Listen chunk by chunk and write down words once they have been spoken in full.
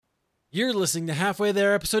You're listening to Halfway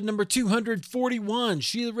There, episode number 241,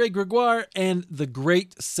 Sheila, Wray, Gregoire, and the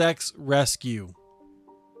Great Sex Rescue.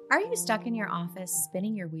 Are you stuck in your office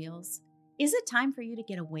spinning your wheels? Is it time for you to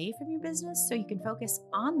get away from your business so you can focus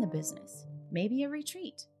on the business? Maybe a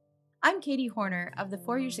retreat. I'm Katie Horner of the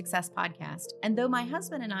For Your Success podcast, and though my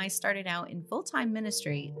husband and I started out in full-time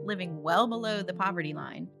ministry, living well below the poverty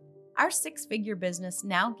line, our six-figure business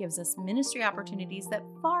now gives us ministry opportunities that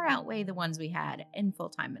far outweigh the ones we had in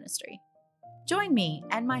full-time ministry. Join me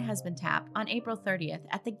and my husband Tap on April 30th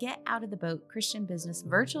at the Get Out of the Boat Christian Business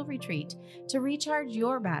Virtual Retreat to recharge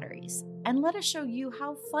your batteries, and let us show you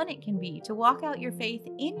how fun it can be to walk out your faith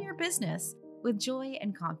in your business with joy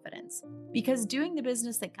and confidence, because doing the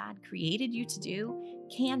business that God created you to do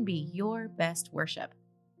can be your best worship.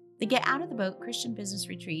 The Get Out of the Boat Christian Business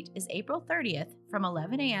Retreat is April 30th from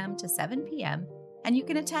 11 a.m. to 7 p.m., and you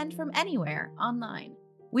can attend from anywhere online.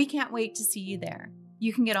 We can't wait to see you there.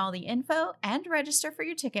 You can get all the info and register for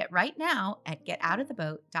your ticket right now at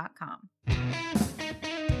getoutoftheboat.com.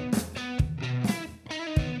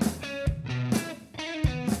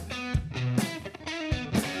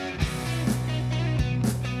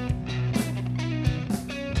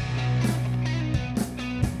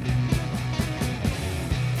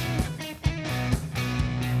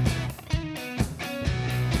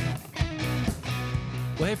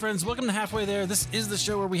 Well, hey friends, welcome to Halfway There. This is the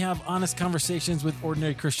show where we have honest conversations with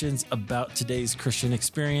ordinary Christians about today's Christian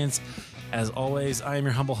experience. As always, I am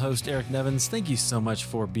your humble host, Eric Nevins. Thank you so much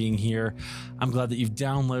for being here. I'm glad that you've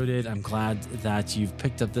downloaded. I'm glad that you've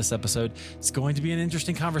picked up this episode. It's going to be an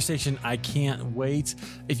interesting conversation. I can't wait.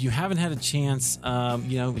 If you haven't had a chance,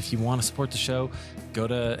 if you want to support the show, go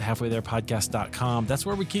to halfwaytherepodcast.com. That's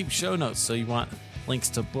where we keep show notes. So you want links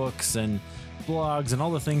to books and blogs and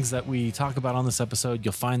all the things that we talk about on this episode,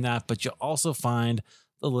 you'll find that, but you'll also find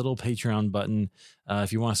the little Patreon button.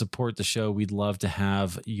 If you want to support the show, we'd love to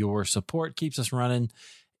have your support. Keeps us running,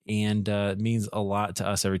 and it means a lot to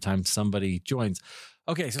us every time somebody joins.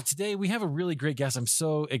 Okay, so today we have a really great guest. I'm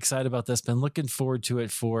so excited about this. Been looking forward to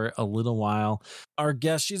it for a little while. Our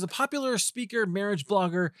guest, she's a popular speaker, marriage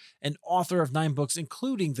blogger, and author of 9 books,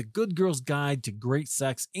 including The Good Girl's Guide to Great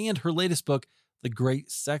Sex and her latest book, The Great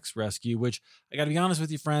Sex Rescue, which I got to be honest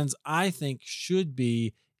with you, friends, I think should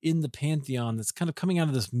be in the pantheon that's kind of coming out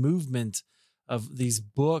of this movement of these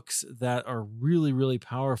books that are really, really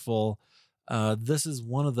powerful. This is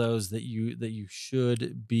one of those that you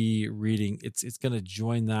should be reading. It's going to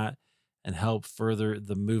join that and help further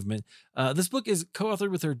the movement. This book is co-authored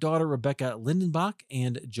with her daughter, Rebecca Lindenbach,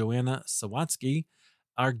 and Joanna Sawatsky.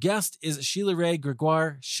 Our guest is Sheila, Wray,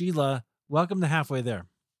 Gregoire. Sheila, welcome to Halfway There.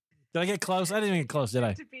 Did I get close? I didn't even get close, did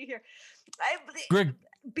I? To be here. Greg,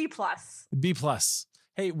 B+. B+.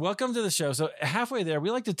 Hey, welcome to the show. So Halfway There, we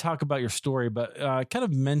like to talk about your story, but kind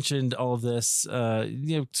of mentioned all of this,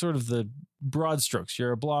 sort of the broad strokes.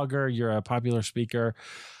 You're a blogger, you're a popular speaker.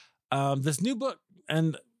 This new book,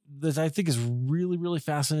 and this I think is really, really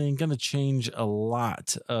fascinating, going to change a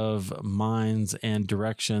lot of minds and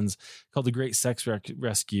directions, called The Great Sex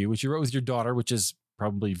Rescue, which you wrote with your daughter, which is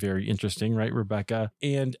probably very interesting, right, Rebecca?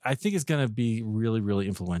 And I think it's going to be really, really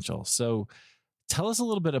influential. So tell us a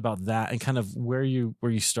little bit about that and kind of where you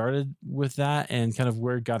started with that and kind of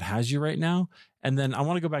where God has you right now. And then I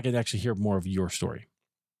want to go back and actually hear more of your story.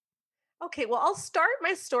 Okay, well, I'll start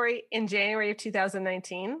my story in January of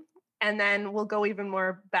 2019, and then we'll go even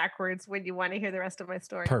more backwards when you want to hear the rest of my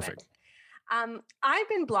story. Perfect. But, I've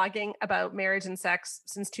been blogging about marriage and sex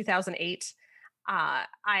since 2008.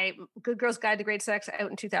 Good Girl's Guide to Great Sex out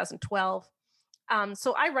in 2012.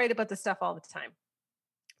 So I write about this stuff all the time,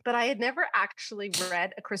 but I had never actually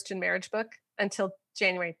read a Christian marriage book until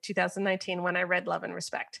January 2019 when I read Love and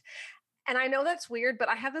Respect. And I know that's weird, but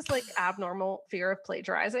I have this like abnormal fear of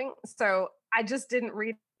plagiarizing. So I just didn't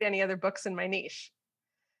read any other books in my niche,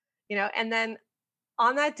 and then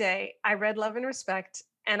on that day I read Love and Respect.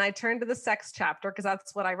 And I turned to the sex chapter because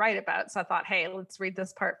that's what I write about. So I thought, hey, let's read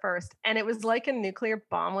this part first. And it was like a nuclear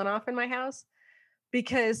bomb went off in my house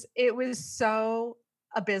because it was so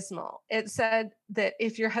abysmal. It said that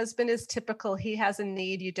if your husband is typical, he has a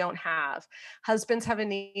need you don't have. Husbands have a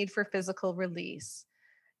need for physical release.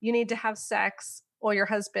 You need to have sex or your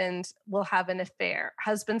husband will have an affair.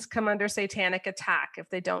 Husbands come under satanic attack if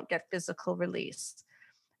they don't get physical release.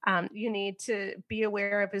 You need to be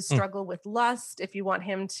aware of his struggle with lust if you want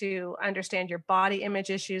him to understand your body image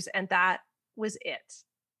issues. And that was it.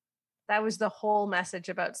 That was the whole message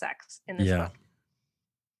about sex in this book.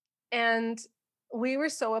 And we were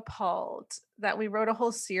so appalled that we wrote a whole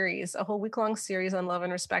week-long series on Love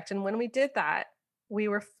and Respect. And when we did that, we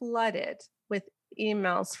were flooded with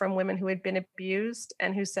emails from women who had been abused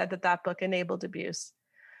and who said that that book enabled abuse.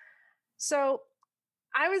 So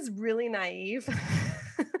I was really naive.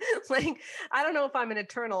 Like, I don't know if I'm an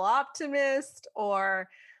eternal optimist or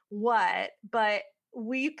what, but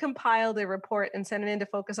we compiled a report and sent it in to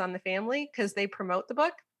Focus on the Family because they promote the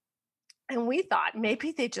book. And we thought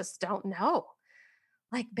maybe they just don't know.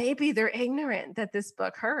 Like, maybe they're ignorant that this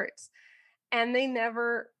book hurts. And they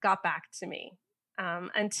never got back to me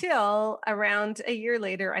until around a year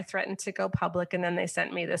later, I threatened to go public. And then they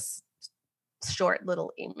sent me this short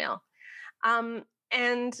little email.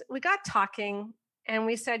 And we got talking and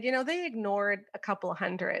we said, they ignored a couple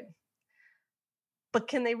hundred, but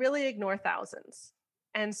can they really ignore thousands?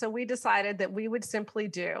 And so we decided that we would simply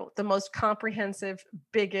do the most comprehensive,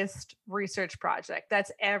 biggest research project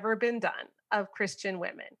that's ever been done of Christian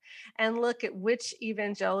women and look at which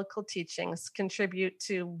evangelical teachings contribute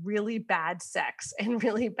to really bad sex and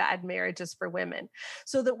really bad marriages for women,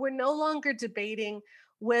 so that we're no longer debating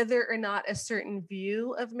whether or not a certain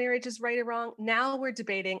view of marriage is right or wrong. Now we're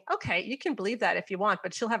debating, okay, you can believe that if you want,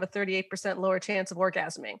 but she'll have a 38% lower chance of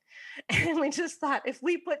orgasming. And we just thought if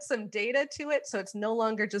we put some data to it, so it's no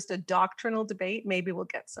longer just a doctrinal debate, maybe we'll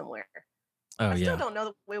get somewhere. I still don't know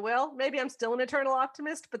that we will. Maybe I'm still an eternal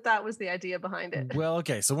optimist, but that was the idea behind it. Well,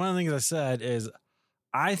 okay. So one of the things I said is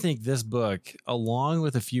I think this book, along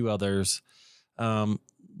with a few others,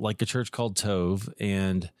 like A Church Called Tove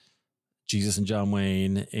and Jesus and John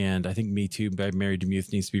Wayne, and I think Me Too by Married to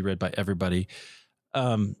Youth needs to be read by everybody.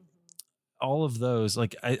 All of those,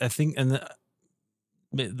 like I think, and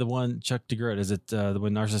the one Chuck DeGroat, is it the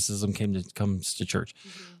When Narcissism Comes to Church?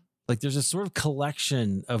 Mm-hmm. Like there's a sort of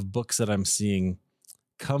collection of books that I'm seeing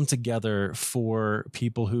come together for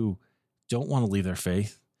people who don't want to leave their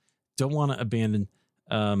faith, don't want to abandon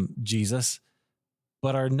Jesus,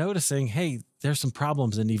 but are noticing, hey, there's some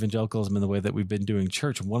problems in evangelicalism in the way that we've been doing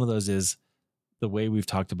church. One of those is the way we've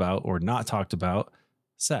talked about or not talked about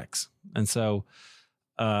sex. And so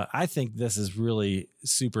I think this is really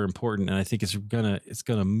super important. And I think it's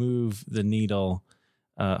gonna move the needle,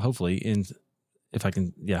 hopefully in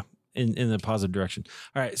the positive direction.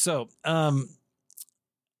 All right. So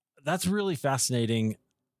that's really fascinating.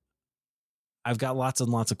 I've got lots and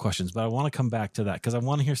lots of questions, but I want to come back to that because I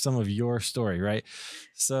want to hear some of your story, right?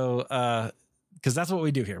 So, because that's what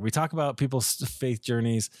we do here. We talk about people's faith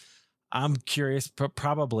journeys. I'm curious,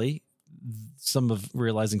 probably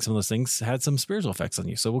realizing some of those things had some spiritual effects on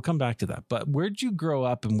you. So we'll come back to that. But where'd you grow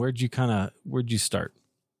up and where'd you start?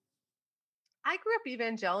 I grew up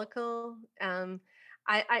evangelical.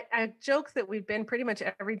 I joke that we've been pretty much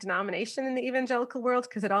every denomination in the evangelical world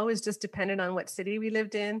because it always just depended on what city we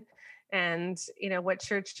lived in and, what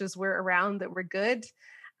churches were around that were good.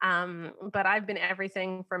 But I've been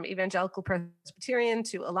everything from evangelical Presbyterian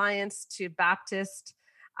to Alliance to Baptist.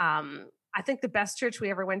 I think the best church we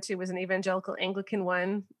ever went to was an evangelical Anglican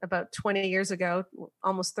one about 20 years ago,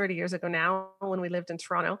 almost 30 years ago now, when we lived in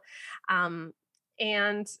Toronto.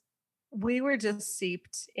 And we were just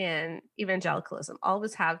seeped in evangelicalism,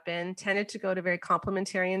 always have been, tended to go to very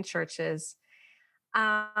complementarian churches.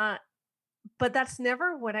 But that's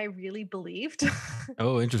never what I really believed.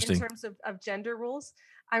 Oh, interesting. In terms of gender roles.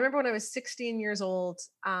 I remember when I was 16 years old,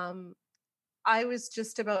 I was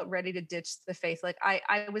just about ready to ditch the faith. Like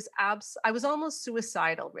I was almost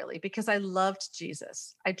suicidal, really, because I loved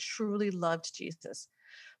Jesus. I truly loved Jesus,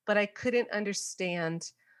 but I couldn't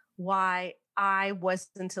understand why I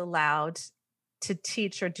wasn't allowed to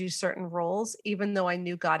teach or do certain roles, even though I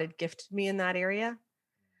knew God had gifted me in that area.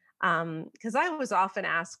 Because I was often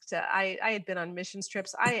asked I had been on missions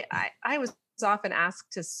trips. I was often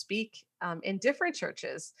asked to speak in different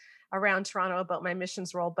churches around Toronto about my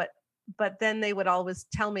missions role, but then they would always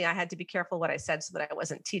tell me I had to be careful what I said so that I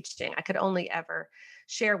wasn't teaching. I could only ever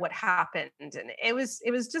share what happened. And it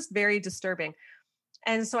was just very disturbing.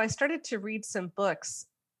 And so I started to read some books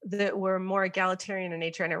that were more egalitarian in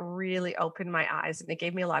nature, and it really opened my eyes and it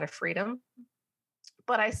gave me a lot of freedom.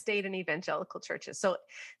 But I stayed in evangelical churches. So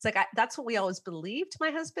it's like, that's what we always believed, my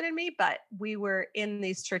husband and me, but we were in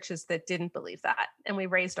these churches that didn't believe that. And we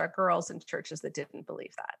raised our girls in churches that didn't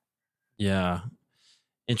believe that. Yeah.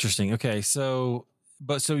 Interesting. Okay.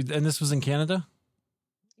 And this was in Canada?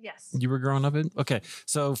 Yes. You were growing up in? Okay.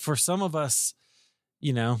 So for some of us,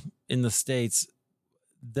 in the States,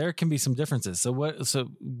 there can be some differences. So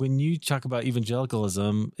when you talk about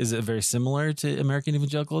evangelicalism, is it very similar to American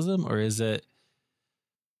evangelicalism, or is it?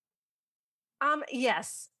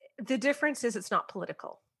 Yes. The difference is it's not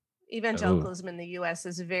political. Evangelicalism in the US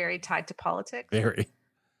is very tied to politics. Very.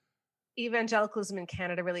 evangelicalism in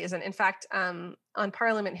Canada really isn't. In fact, on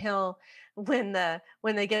Parliament Hill, when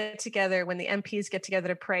they get together, when the MPs get together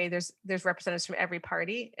to pray, there's representatives from every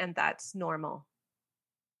party, and that's normal.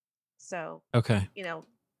 So, okay,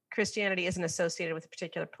 Christianity isn't associated with a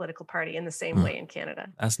particular political party in the same way in Canada.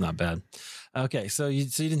 That's not bad. Okay, so you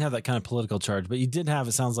didn't have that kind of political charge, but you did have,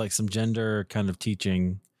 it sounds like, some gender kind of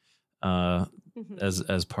teaching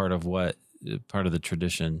as part of the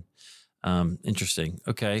tradition. Interesting.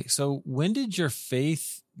 Okay, so when did your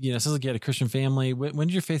faith, it sounds like you had a Christian family. When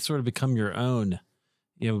did your faith sort of become your own?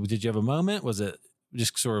 Did you have a moment? Was it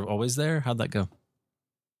just sort of always there? How'd that go?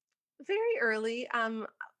 Very early.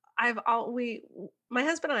 My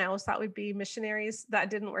husband and I always thought we'd be missionaries. That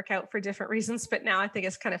didn't work out for different reasons, but now I think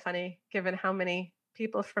it's kind of funny given how many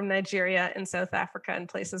people from Nigeria and South Africa and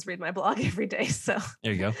places read my blog every day. So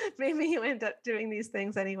there you go. Maybe you end up doing these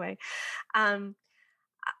things anyway.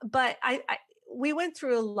 But we went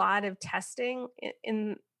through a lot of testing.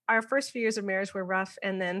 In our first few years of marriage were rough.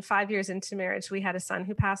 And then 5 years into marriage, we had a son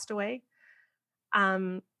who passed away.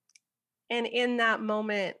 And in that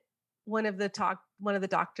moment, one of the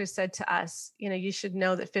doctors said to us, you should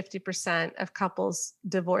know that 50% of couples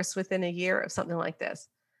divorce within a year of something like this,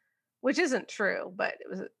 which isn't true, but it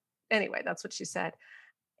was, anyway, that's what she said.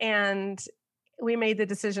 And we made the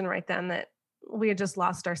decision right then that we had just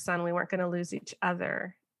lost our son. We weren't going to lose each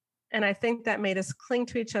other. And I think that made us cling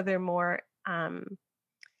to each other more. And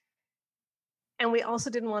we also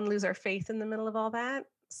didn't want to lose our faith in the middle of all that.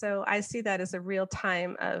 So I see that as a real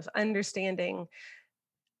time of understanding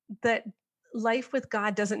that life with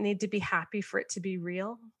God doesn't need to be happy for it to be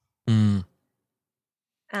real.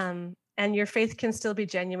 And your faith can still be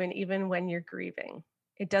genuine even when you're grieving.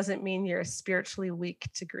 It doesn't mean you're spiritually weak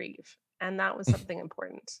to grieve. And that was something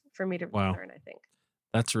important for me to learn, I think.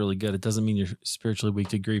 That's really good. It doesn't mean you're spiritually weak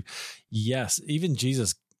to grieve. Yes. Even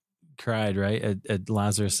Jesus cried, right, at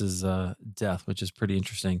Lazarus's death, which is pretty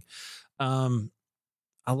interesting.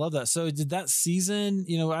 I love that. So did that season,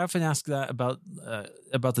 I often ask that about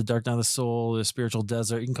the dark night of the soul, the spiritual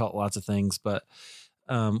desert, you can call it lots of things, but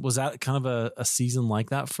was that kind of a season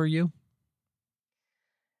like that for you?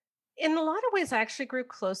 In a lot of ways, I actually grew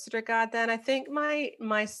closer to God then. I think my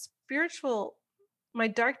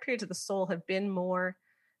dark periods of the soul have been more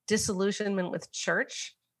disillusionment with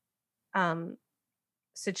church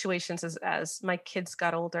situations as my kids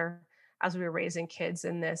got older, as we were raising kids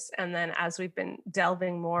in this. And then as we've been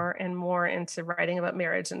delving more and more into writing about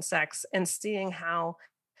marriage and sex and seeing how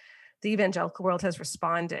the evangelical world has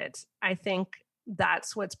responded, I think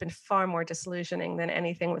that's what's been far more disillusioning than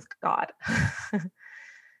anything with God.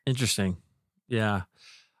 Interesting. Yeah.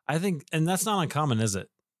 I think, and that's not uncommon, is it?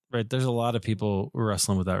 Right. There's a lot of people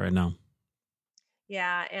wrestling with that right now.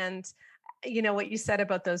 Yeah. And what you said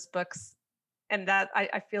about those books, and that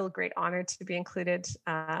I feel a great honor to be included,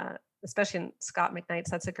 especially in Scott McKnight's.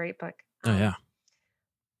 That's a great book. Oh, yeah.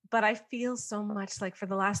 But I feel so much like for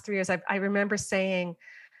the last 3 years, I remember saying,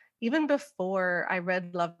 even before I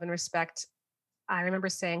read Love and Respect, I remember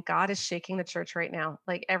saying, God is shaking the church right now.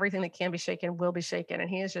 Like everything that can be shaken will be shaken. And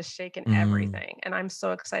he is just shaking everything. And I'm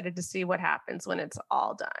so excited to see what happens when it's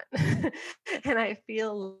all done. And I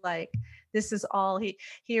feel like this is all he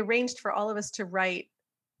arranged for all of us to write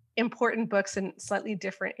important books in slightly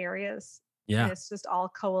different areas. Yeah. And it's just all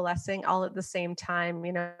coalescing all at the same time.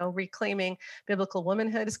 Reclaiming Biblical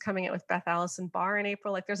Womanhood is coming out with Beth Allison Barr in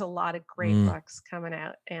April. Like there's a lot of great books coming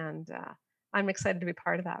out, and I'm excited to be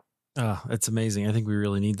part of that. Oh, it's amazing. I think we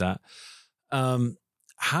really need that.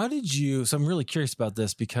 How did you, so I'm really curious about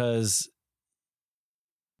this because,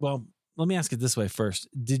 well, let me ask it this way first.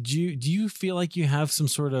 Do you feel like you have some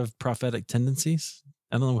sort of prophetic tendencies?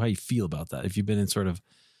 I don't know how you feel about that. If you've been in sort of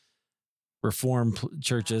Reformed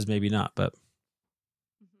churches, maybe not, but.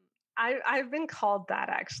 I've been called that,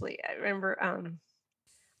 actually. I remember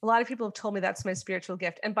a lot of people have told me that's my spiritual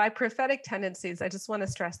gift. And by prophetic tendencies, I just want to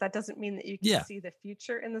stress that doesn't mean that you can see the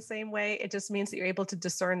future in the same way. It just means that you're able to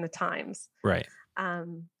discern the times. Right.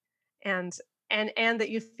 And that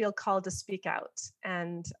you feel called to speak out.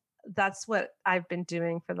 And that's what I've been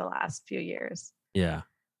doing for the last few years. Yeah,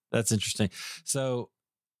 that's interesting. So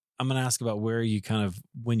I'm going to ask about where you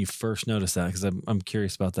when you first noticed that, because I'm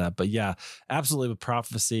curious about that. But yeah, absolutely, with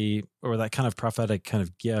prophecy or that kind of prophetic kind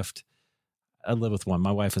of gift, I live with one.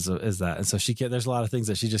 My wife is that. And so there's a lot of things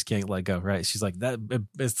that she just can't let go, right? She's like that.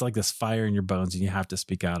 It's like this fire in your bones and you have to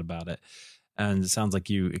speak out about it. And it sounds like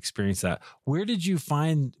you experienced that. When did you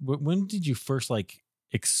first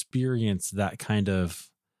experience that kind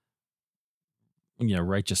of,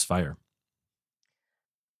 righteous fire?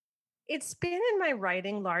 It's been in my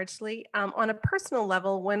writing largely. On a personal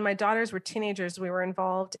level, when my daughters were teenagers, we were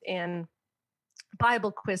involved in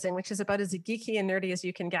Bible quizzing, which is about as geeky and nerdy as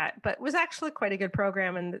you can get, but was actually quite a good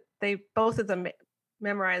program. And they both of them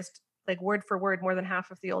memorized like word for word more than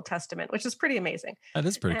half of the Old Testament, which is pretty amazing. That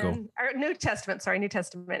is pretty cool. Or New Testament,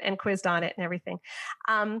 and quizzed on it and everything.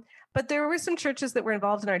 But there were some churches that were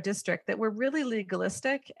involved in our district that were really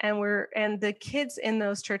legalistic, and the kids in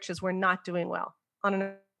those churches were not doing well on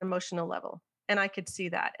an emotional level, and I could see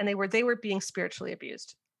that, and they were being spiritually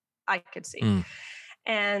abused. I could see.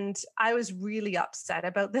 And I was really upset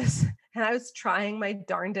about this. And I was trying my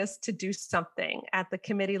darndest to do something at the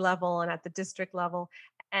committee level and at the district level.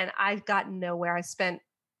 And I got nowhere. I spent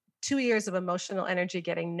 2 years of emotional energy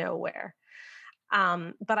getting nowhere.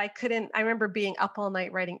 But I remember being up all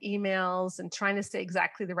night writing emails and trying to say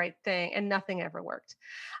exactly the right thing, and nothing ever worked.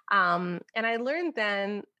 And I learned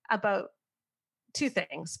then about two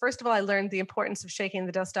things. First of all, I learned the importance of shaking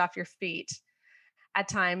the dust off your feet at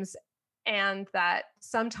times, and that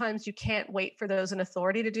sometimes you can't wait for those in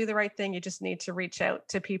authority to do the right thing. You just need to reach out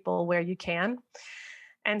to people where you can.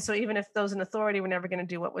 And so even if those in authority were never going to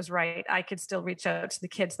do what was right, I could still reach out to the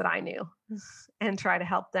kids that I knew and try to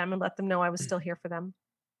help them and let them know I was still here for them.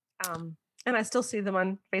 And I still see them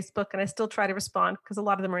on Facebook, and I still try to respond because a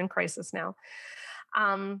lot of them are in crisis now.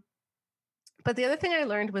 But the other thing I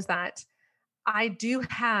learned was that I do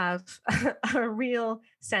have a real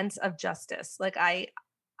sense of justice. Like I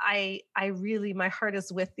really, my heart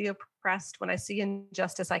is with the oppressed. When I see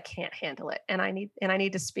injustice, I can't handle it. And I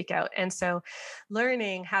need to speak out. And so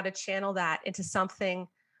learning how to channel that into something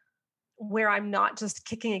where I'm not just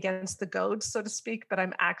kicking against the goads, so to speak, but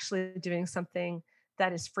I'm actually doing something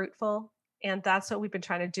that is fruitful. And that's what we've been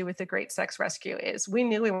trying to do with the Great Sex Rescue. Is we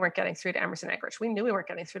knew we weren't getting through to Emerson Eggerichs. We knew we weren't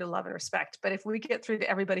getting through to Love and Respect. But if we get through to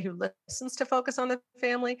everybody who listens to Focus on the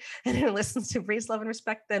Family and who listens to Breeze Love and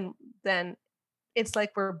Respect, then it's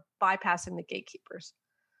like we're bypassing the gatekeepers.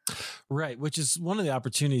 Right. Which is one of the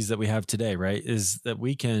opportunities that we have today, right? Is that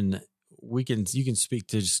you can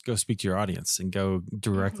just go speak to your audience and go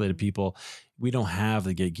directly to people. We don't have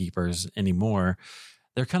the gatekeepers anymore.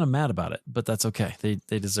 They're kind of mad about it, but that's okay.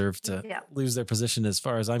 They deserve to lose their position as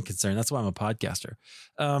far as I'm concerned. That's why I'm a podcaster.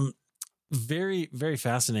 Very, very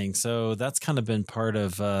fascinating. So that's kind of been part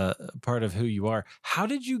of who you are. How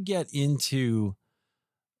did you get into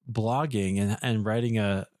blogging and writing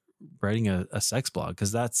a sex blog?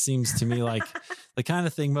 Because that seems to me like the kind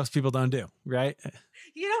of thing most people don't do, right?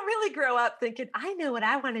 You don't really grow up thinking, I know what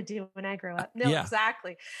I want to do when I grow up. No,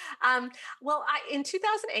 exactly. Well, in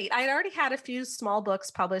 2008, I had already had a few small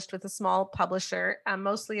books published with a small publisher,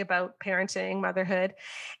 mostly about parenting, motherhood.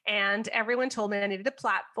 And everyone told me I needed a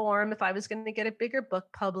platform if I was going to get a bigger book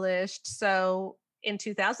published. So in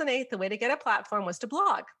 2008, the way to get a platform was to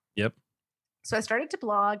blog. Yep. So I started to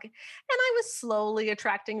blog, and I was slowly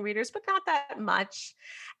attracting readers, but not that much.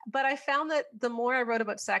 But I found that the more I wrote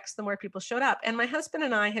about sex, the more people showed up. And my husband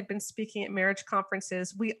and I had been speaking at marriage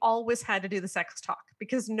conferences. We always had to do the sex talk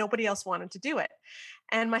because nobody else wanted to do it.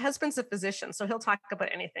 And my husband's a physician, so he'll talk about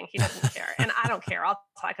anything. He doesn't care. And I don't care. I'll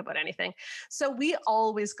talk about anything. So we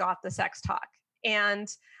always got the sex talk. And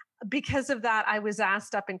because of that, I was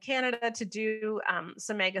asked up in Canada to do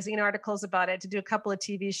some magazine articles about it, to do a couple of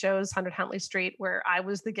TV shows, 100 Huntley Street, where I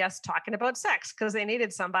was the guest talking about sex because they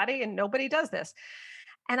needed somebody and nobody does this.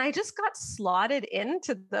 And I just got slotted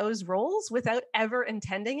into those roles without ever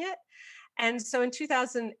intending it. And so in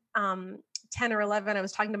 2010 or 11, I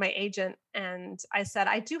was talking to my agent and I said,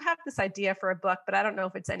 I do have this idea for a book, but I don't know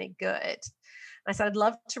if it's any good. And I said, I'd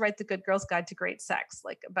love to write the Good Girl's Guide to Great Sex,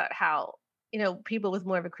 like about how people with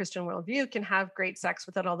more of a Christian worldview can have great sex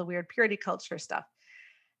without all the weird purity culture stuff.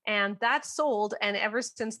 And that sold. And ever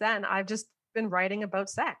since then, I've just been writing about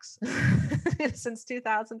sex since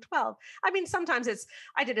 2012. I mean, sometimes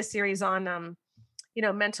I did a series on,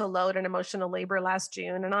 mental load and emotional labor last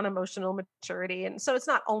June and on emotional maturity. And so it's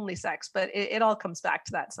not only sex, but it all comes back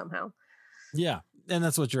to that somehow. Yeah. And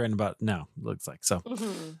that's what you're writing about now, looks like. So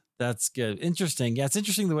that's good. Interesting. Yeah. It's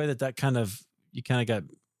interesting the way that kind of, you kind of got,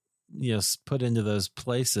 put into those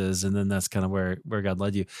places, and then that's kind of where God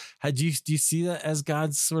led you. Do you see that as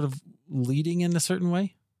God's sort of leading in a certain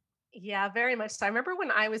way? Yeah, very much so. I remember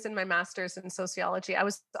when I was in my master's in sociology, I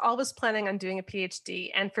was always planning on doing a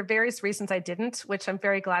PhD, and for various reasons I didn't, which I'm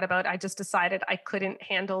very glad about. I just decided I couldn't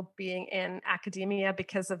handle being in academia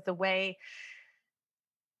because of the way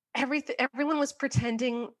everyone was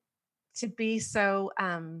pretending to be so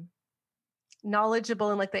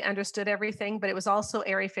knowledgeable and like they understood everything, but it was also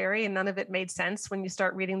airy-fairy and none of it made sense when you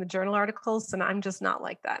start reading the journal articles. And I'm just not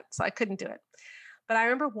like that. So I couldn't do it. But I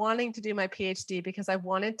remember wanting to do my PhD because I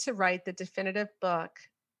wanted to write the definitive book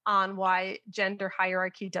on why gender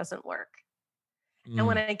hierarchy doesn't work. And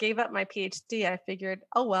when I gave up my PhD, I figured,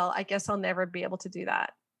 oh, well, I guess I'll never be able to do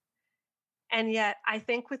that. And yet I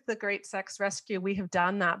think with the Great Sex Rescue, we have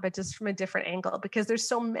done that, but just from a different angle, because there's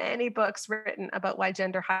so many books written about why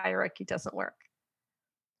gender hierarchy doesn't work.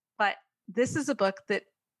 But this is a book that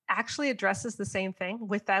actually addresses the same thing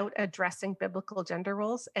without addressing biblical gender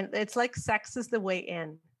roles. And it's like sex is the way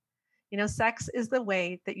in. Sex is the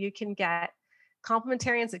way that you can get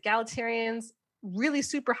complementarians, egalitarians, really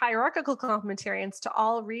super hierarchical complementarians to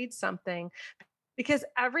all read something, because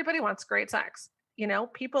everybody wants great sex.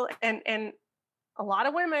 People and a lot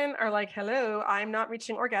of women are like, hello, I'm not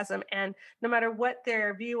reaching orgasm. And no matter what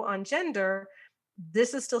their view on gender,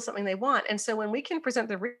 this is still something they want. And so when we can present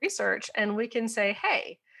the research and we can say,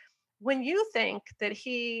 hey, when you think that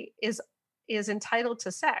he is entitled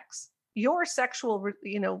to sex, your sexual,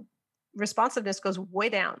 responsiveness goes way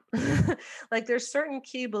down. Like there's certain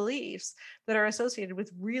key beliefs that are associated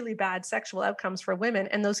with really bad sexual outcomes for women.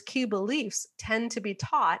 And those key beliefs tend to be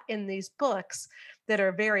taught in these books that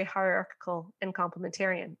are very hierarchical and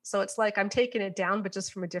complementarian. So it's like I'm taking it down, but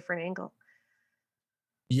just from a different angle.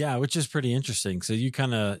 Yeah, which is pretty interesting. So you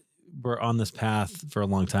kind of were on this path for a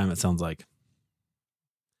long time, it sounds like.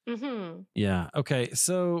 Mm-hmm. Yeah. Okay.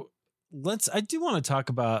 So I do want to talk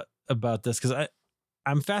about this because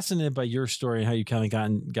I'm fascinated by your story and how you kind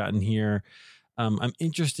of gotten here. I'm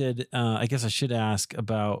interested. I guess I should ask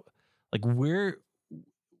about like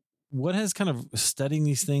what has kind of studying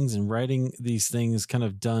these things and writing these things kind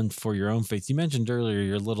of done for your own faith. You mentioned earlier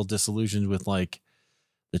you're a little disillusioned with like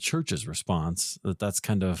the church's response. That's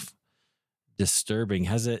kind of disturbing.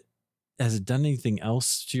 Has it done anything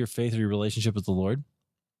else to your faith or your relationship with the Lord?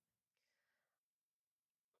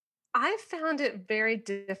 I found it very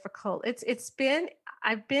difficult.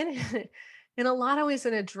 I've been in a lot of ways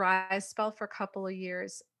in a dry spell for a couple of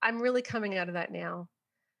years. I'm really coming out of that now.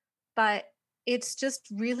 But it's just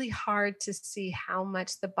really hard to see how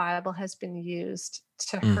much the Bible has been used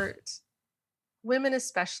to hurt women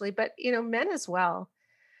especially, but men as well,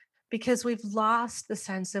 because we've lost the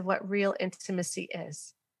sense of what real intimacy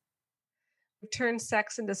is. We've turned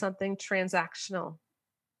sex into something transactional.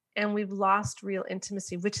 And we've lost real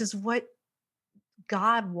intimacy, which is what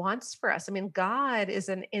God wants for us. I mean, God is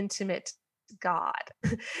an intimate God,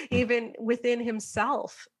 even within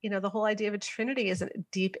himself. The whole idea of a Trinity is a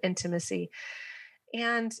deep intimacy.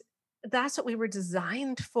 And that's what we were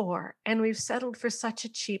designed for. And we've settled for such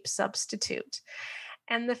a cheap substitute.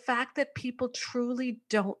 And the fact that people truly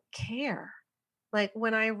don't care. Like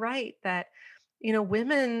when I write that,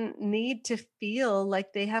 women need to feel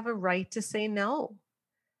like they have a right to say no.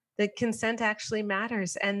 That consent actually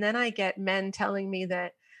matters. And then I get men telling me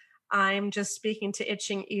that I'm just speaking to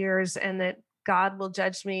itching ears and that God will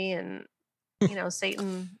judge me and,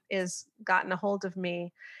 Satan is gotten a hold of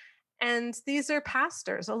me. And these are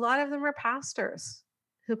pastors. A lot of them are pastors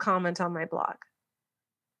who comment on my blog.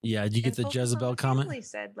 Yeah. Did you get the Jezebel comment?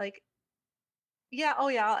 Said like, yeah. Oh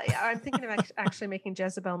yeah. I'm thinking of actually making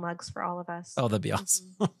Jezebel mugs for all of us. Oh, that'd be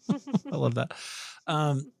awesome. I love that.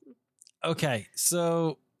 Okay.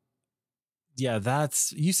 So, yeah,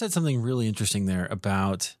 you said something really interesting there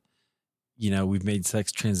about, we've made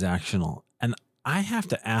sex transactional. And I have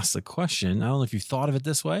to ask the question, I don't know if you thought of it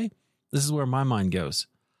this way. This is where my mind goes.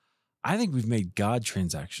 I think we've made God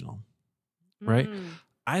transactional, right?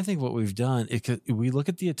 I think what we've done is we look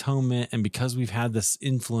at the atonement, and because we've had this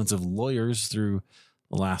influence of lawyers through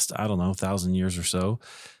the last, 1,000 years or so,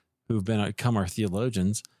 who've become our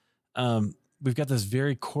theologians, we've got this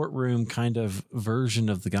very courtroom kind of version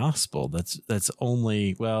of the gospel that's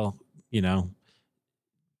only, and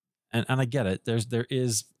I get it. There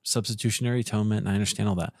is substitutionary atonement, and I understand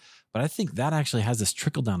all that. But I think that actually has this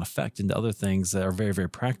trickle down effect into other things that are very, very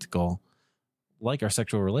practical, like our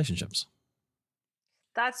sexual relationships.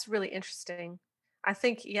 That's really interesting. I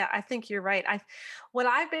think you're right. What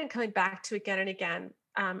I've been coming back to again and again,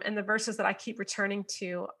 and the verses that I keep returning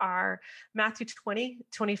to are Matthew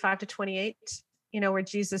 20:25-28, where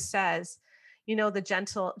Jesus says,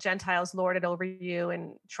 the Gentiles lord it over you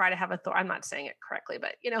and try to have authority. I'm not saying it correctly,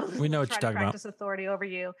 but, we know what you're talking about. Practice authority over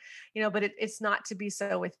you, but it's not to be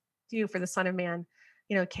so with you, for the Son of Man,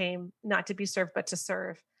 came not to be served, but to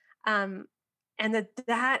serve. And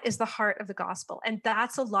that is the heart of the gospel. And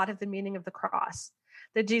that's a lot of the meaning of the cross,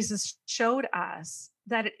 that Jesus showed us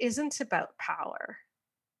that it isn't about power.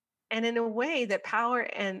 And in a way that power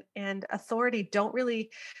and authority don't really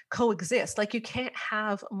coexist. Like you can't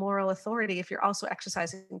have moral authority if you're also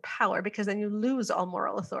exercising power, because then you lose all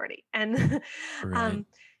moral authority. And, right.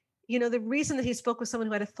 the reason that he spoke with someone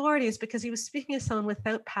who had authority is because he was speaking to someone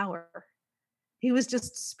without power. He was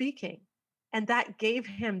just speaking. And that gave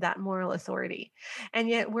him that moral authority. And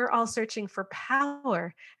yet we're all searching for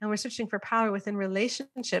power, and we're searching for power within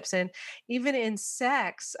relationships. And even in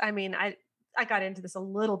sex, I mean, I got into this a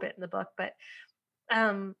little bit in the book, but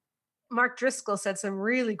Mark Driscoll said some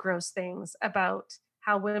really gross things about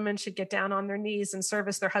how women should get down on their knees and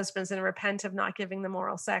service their husbands and repent of not giving them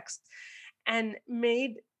oral sex, and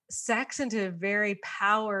made sex into a very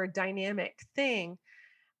power dynamic thing.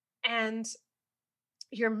 And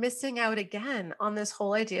you're missing out again on this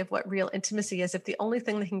whole idea of what real intimacy is. If the only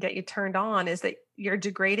thing that can get you turned on is that you're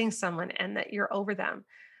degrading someone and that you're over them,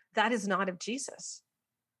 that is not of Jesus.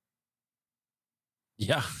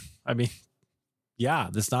 Yeah. I mean, yeah,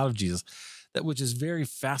 that's not of Jesus. That, which is very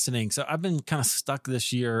fascinating. So I've been kind of stuck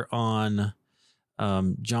this year on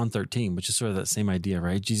John 13, which is sort of that same idea,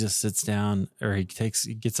 right? Jesus sits down, or he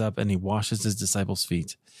gets up and he washes his disciples'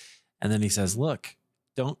 feet. And then he says, look,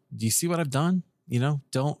 do you see what I've done?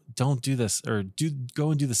 Don't do this, or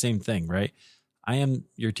go and do the same thing, right? I am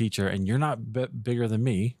your teacher and you're not bigger than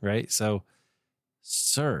me, right? So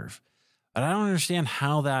serve. But I don't understand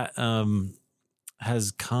how that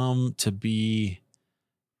has come to be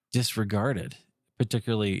disregarded,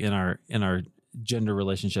 particularly in our gender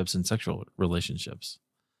relationships and sexual relationships.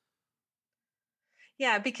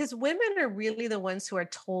 Yeah, because women are really the ones who are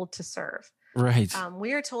told to serve. Right.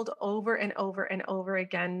 We are told over and over and over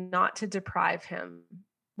again not to deprive him,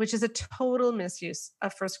 which is a total misuse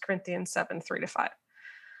of 1 Corinthians 7, 3-5.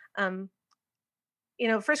 1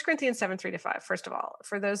 Corinthians 7, 3-5, first of all,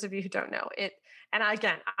 for those of you who don't know it, and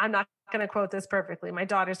again, I'm not going to quote this perfectly. My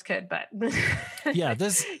daughters could, but yeah,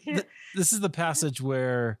 this is the passage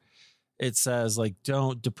where it says, like,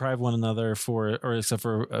 don't deprive one another except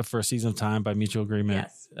for a season of time by mutual agreement.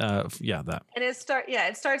 Yes. That. And it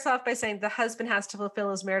starts off by saying the husband has to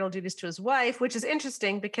fulfill his marital duties to his wife, which is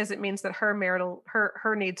interesting because it means that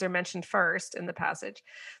her needs are mentioned first in the passage.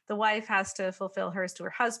 The wife has to fulfill hers to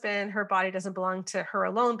her husband. Her body doesn't belong to her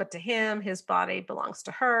alone, but to him. His body belongs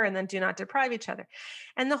to her, and then do not deprive each other.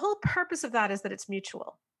 And the whole purpose of that is that it's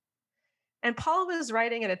mutual. And Paul was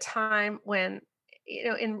writing at a time when,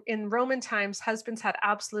 in Roman times, husbands had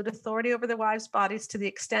absolute authority over their wives' bodies to the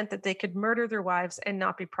extent that they could murder their wives and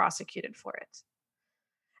not be prosecuted for it.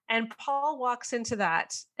 And Paul walks into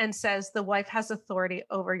that and says the wife has authority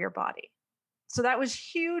over your body. So that was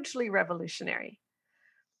hugely revolutionary.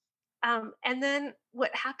 And then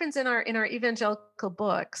what happens in our evangelical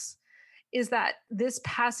books is that this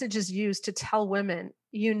passage is used to tell women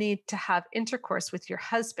you need to have intercourse with your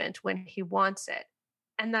husband when he wants it.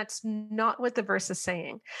 And that's not what the verse is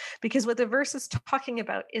saying, because what the verse is talking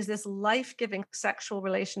about is this life-giving sexual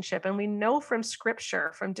relationship. And we know from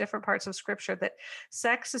scripture, from different parts of scripture, that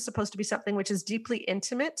sex is supposed to be something which is deeply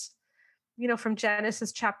intimate. From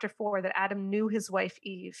Genesis chapter 4, that Adam knew his wife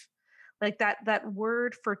Eve. Like that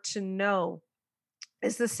word for to know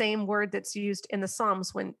is the same word that's used in the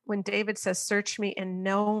Psalms when David says, search me and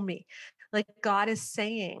know me. Like, God is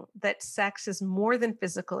saying that sex is more than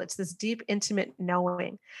physical. It's this deep, intimate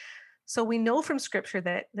knowing. So we know from scripture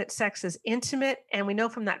that sex is intimate, and we know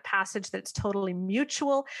from that passage that it's totally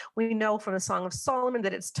mutual. We know from the Song of Solomon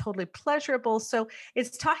that it's totally pleasurable. So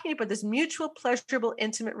it's talking about this mutual, pleasurable,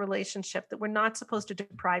 intimate relationship that we're not supposed to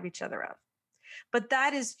deprive each other of. But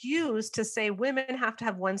that is used to say women have to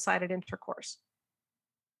have one-sided intercourse.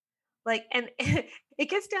 And it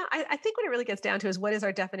gets down, I think what it really gets down to is, what is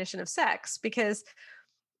our definition of sex? Because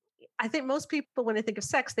I think most people, when they think of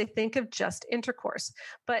sex, they think of just intercourse.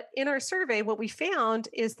 But in our survey, what we found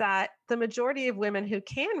is that the majority of women who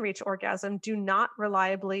can reach orgasm do not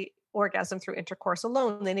reliably orgasm through intercourse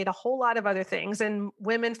alone. They need a whole lot of other things. And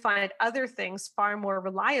women find other things far more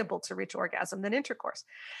reliable to reach orgasm than intercourse.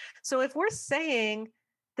 So if we're saying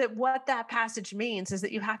that what that passage means is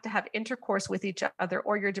that you have to have intercourse with each other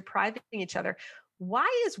or you're depriving each other, why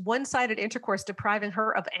is one-sided intercourse depriving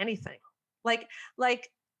her of anything? Like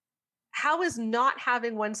how is not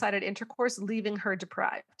having one-sided intercourse leaving her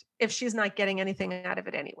deprived if she's not getting anything out of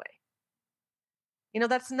it anyway?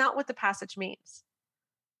 That's not what the passage means.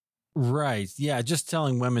 Right. Yeah. Just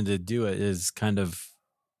telling women to do it is kind of,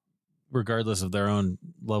 regardless of their own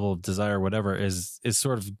level of desire, whatever, is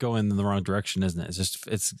sort of going in the wrong direction, isn't it? It's just,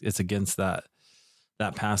 it's against that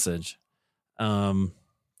passage.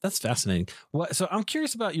 That's fascinating. So I'm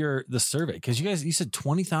curious about the survey, because you said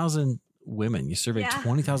 20,000 women, you surveyed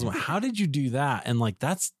 20,000. How did you do that? And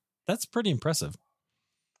that's pretty impressive.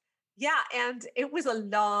 Yeah. And it was a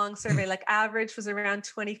long survey. Average was around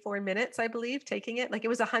 24 minutes, I believe, taking it. It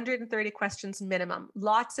was 130 questions minimum.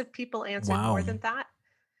 Lots of people answered more than that.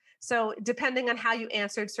 So depending on how you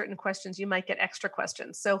answered certain questions, you might get extra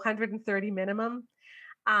questions. So 130 minimum.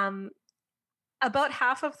 About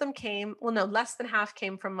half of them less than half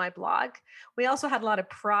came from my blog. We also had a lot of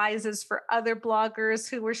prizes for other bloggers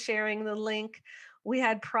who were sharing the link. We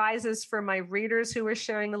had prizes for my readers who were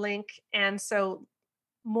sharing the link. And so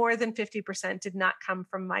more than 50% did not come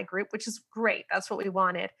from my group, which is great. That's what we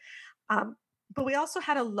wanted. But we also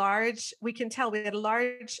had a large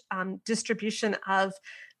distribution of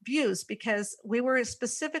views because we were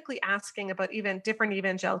specifically asking about even different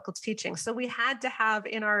evangelical teachings. So we had to have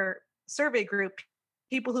in our survey group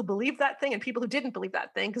people who believed that thing and people who didn't believe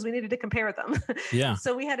that thing because we needed to compare them. Yeah.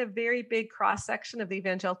 So we had a very big cross section of the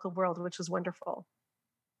evangelical world, which was wonderful.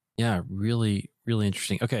 Yeah, really, really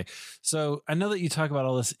interesting. Okay. So I know that you talk about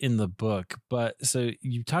all this in the book, but so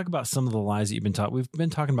you talk about some of the lies that you've been taught. We've been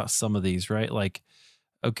talking about some of these, right? Like,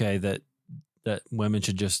 okay, that women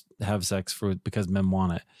should just have sex because men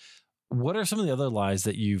want it. What are some of the other lies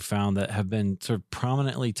that you found that have been sort of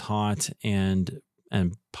prominently taught and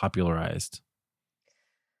popularized?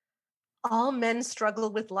 All men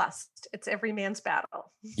struggle with lust. It's every man's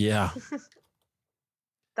battle. Yeah.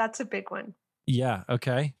 That's a big one. Yeah.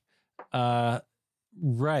 Okay.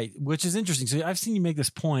 Right. Which is interesting. So I've seen you make this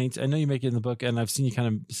point. I know you make it in the book and I've seen you kind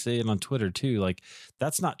of say it on Twitter too. Like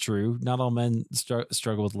that's not true. Not all men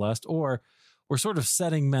struggle with lust, or we're sort of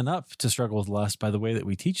setting men up to struggle with lust by the way that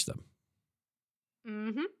we teach them.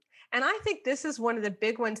 Mm-hmm. And I think this is one of the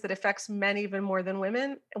big ones that affects men even more than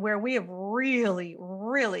women, where we have really,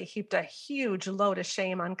 really heaped a huge load of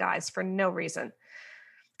shame on guys for no reason.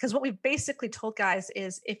 Because what we've basically told guys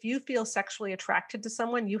is if you feel sexually attracted to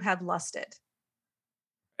someone, you have lusted.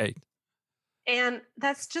 Right. And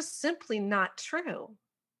that's just simply not true.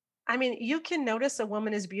 I mean, you can notice a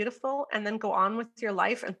woman is beautiful and then go on with your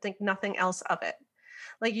life and think nothing else of it.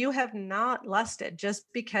 Like you have not lusted just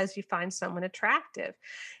because you find someone attractive.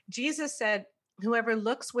 Jesus said, whoever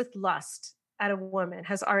looks with lust at a woman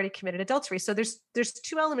has already committed adultery. So there's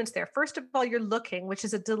two elements there. First of all, you're looking, which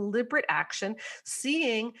is a deliberate action.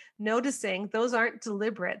 Seeing, noticing, those aren't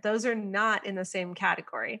deliberate. Those are not in the same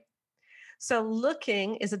category. So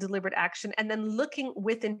looking is a deliberate action, and then looking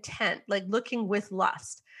with intent, like looking with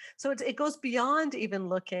lust. So it goes beyond even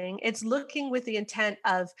looking. It's looking with the intent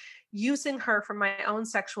of using her for my own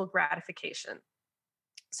sexual gratification.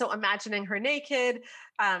 So imagining her naked,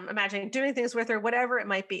 imagining doing things with her, whatever it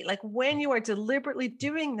might be. Like when you are deliberately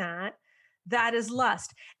doing that, that is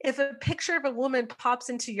lust. If a picture of a woman pops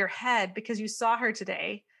into your head because you saw her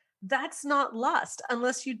today, that's not lust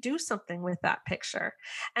unless you do something with that picture.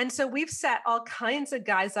 And so we've set all kinds of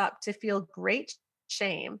guys up to feel great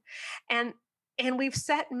shame. And we've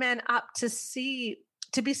set men up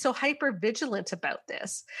to be so hyper vigilant about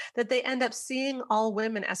this that they end up seeing all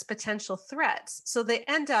women as potential threats. So they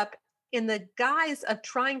end up, in the guise of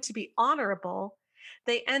trying to be honorable,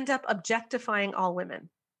 they end up objectifying all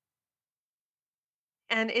women.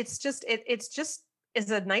 And it's just is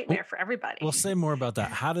a nightmare for everybody. Well, say more about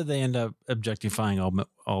that. How do they end up objectifying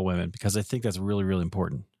all women? Because I think that's really, really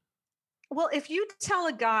important. Well, if you tell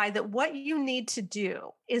a guy that what you need to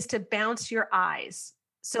do is to bounce your eyes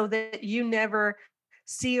so that you never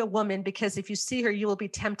see a woman, because if you see her, you will be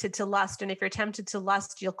tempted to lust. And if you're tempted to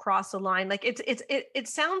lust, you'll cross a line. Like it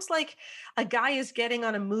sounds like a guy is getting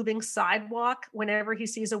on a moving sidewalk whenever he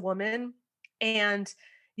sees a woman, and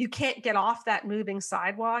you can't get off that moving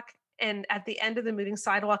sidewalk. And at the end of the moving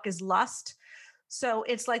sidewalk is lust. So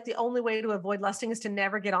it's like the only way to avoid lusting is to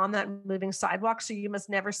never get on that moving sidewalk. So you must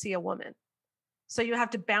never see a woman. So you have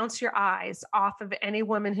to bounce your eyes off of any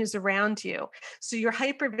woman who's around you. So you're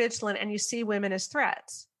hyper vigilant and you see women as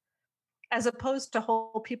threats, as opposed to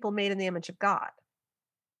whole people made in the image of God.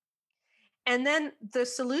 And then the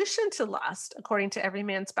solution to lust, according to Every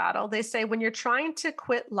Man's Battle, they say when you're trying to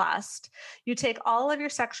quit lust, you take all of your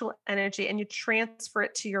sexual energy and you transfer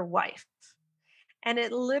it to your wife. And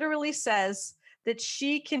it literally says that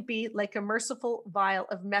she can be like a merciful vial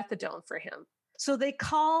of methadone for him. So they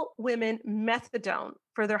call women methadone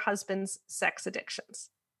for their husband's sex addictions,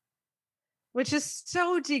 which is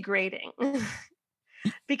so degrading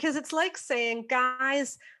because it's like saying,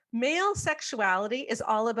 guys, male sexuality is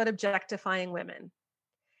all about objectifying women.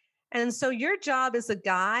 And so your job as a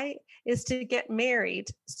guy is to get married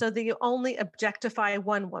so that you only objectify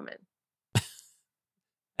one woman.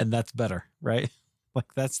 And that's better, right?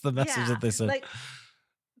 Like that's the message that they said.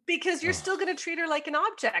 Because you're still going to treat her like an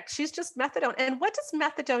object. She's just methadone. And what does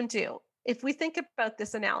methadone do? If we think about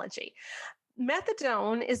this analogy,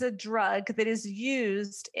 methadone is a drug that is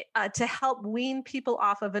used to help wean people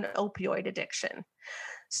off of an opioid addiction.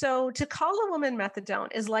 So to call a woman methadone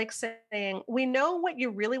is like saying, we know what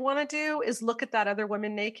you really want to do is look at that other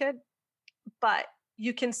woman naked, but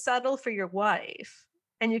you can settle for your wife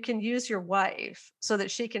and you can use your wife so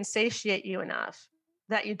that she can satiate you enough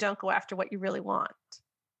that you don't go after what you really want.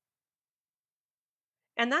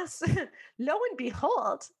 And that's lo and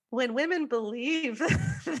behold, when women believe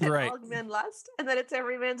that all men lust and that it's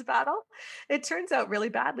every man's battle, it turns out really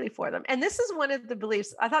badly for them. And this is one of the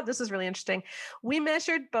beliefs. I thought this was really interesting. We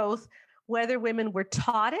measured both whether women were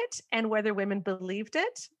taught it and whether women believed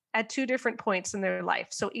it at two different points in their life.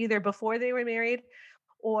 So either before they were married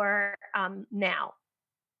or now.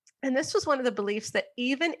 And this was one of the beliefs that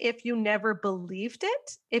even if you never believed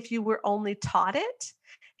it, if you were only taught it,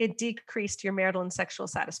 it decreased your marital and sexual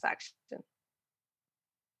satisfaction.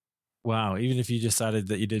 Wow. Even if you decided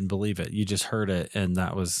that you didn't believe it, you just heard it. And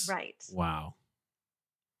that was right. Wow.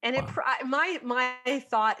 And my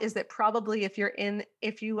thought is that probably if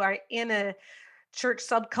you are in a church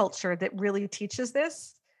subculture that really teaches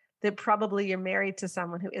this, that probably you're married to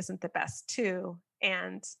someone who isn't the best too.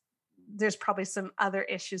 And there's probably some other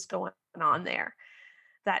issues going on there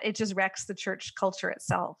that it just wrecks the church culture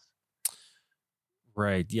itself.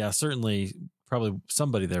 Right. Yeah, certainly probably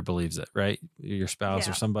somebody there believes it, right? Your spouse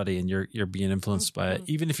or somebody, and you're being influenced by it.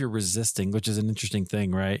 Even if you're resisting, which is an interesting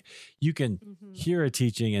thing, right? You can hear a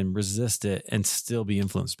teaching and resist it and still be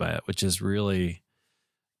influenced by it, which is really,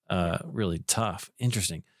 really tough.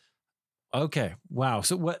 Interesting. Okay. Wow.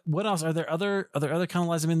 So what else? Are there other kind of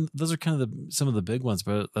lies? I mean, those are kind of some of the big ones,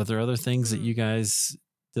 but are there other things that you guys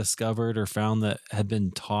discovered or found that had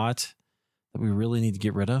been taught that we really need to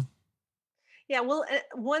get rid of? Yeah, well,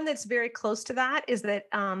 one that's very close to that is that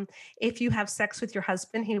if you have sex with your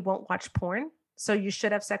husband, he won't watch porn. So you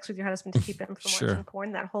should have sex with your husband to keep him from watching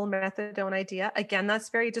porn. That whole methadone idea. Again, that's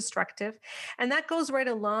very destructive. And that goes right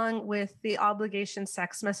along with the obligation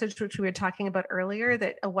sex message, which we were talking about earlier,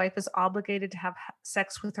 that a wife is obligated to have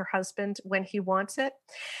sex with her husband when he wants it.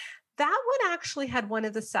 That one actually had one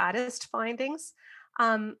of the saddest findings.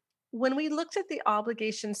 When we looked at the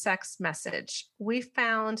obligation sex message, we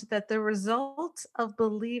found that the result of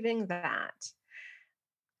believing that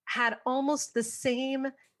had almost the same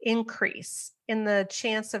increase in the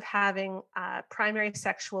chance of having primary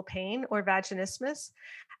sexual pain or vaginismus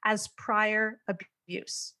as prior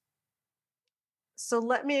abuse. So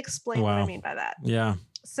let me explain what I mean by that. Yeah.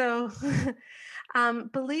 So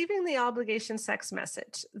believing the obligation sex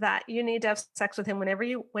message that you need to have sex with him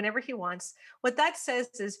whenever he wants, what that says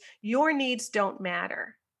is your needs don't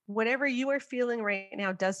matter. Whatever you are feeling right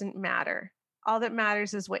now doesn't matter. All that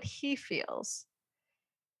matters is what he feels.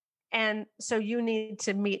 And so you need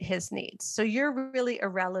to meet his needs. So you're really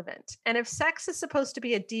irrelevant. And if sex is supposed to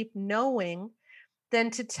be a deep knowing, then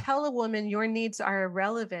to tell a woman your needs are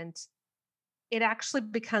irrelevant, it actually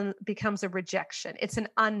becomes a rejection. It's an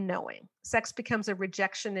unknowing. Sex becomes a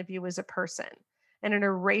rejection of you as a person and an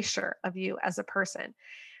erasure of you as a person.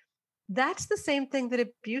 That's the same thing that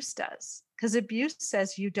abuse does, because abuse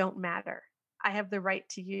says you don't matter. I have the right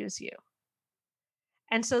to use you.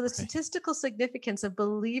 And so the statistical significance of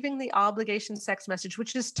believing the obligation sex message,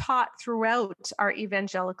 which is taught throughout our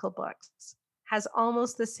evangelical books, has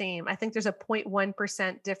almost the same. I think there's a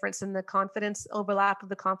 0.1% difference in the confidence overlap of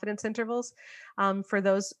the confidence intervals for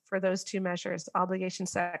those two measures: obligation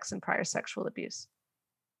sex and prior sexual abuse.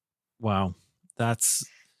 Wow. That's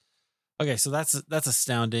okay. So that's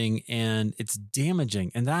astounding, and it's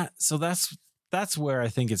damaging. And that's where I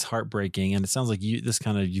think it's heartbreaking. And it sounds like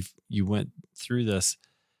you went through this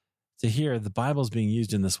to hear the Bible's being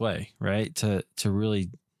used in this way, right? To really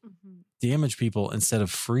damage people instead of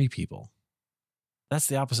free people. That's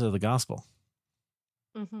the opposite of the gospel.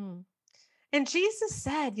 Mm-hmm. And Jesus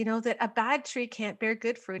said, that a bad tree can't bear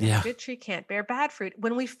good fruit and a good tree can't bear bad fruit.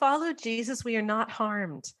 When we follow Jesus, we are not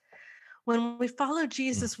harmed. When we follow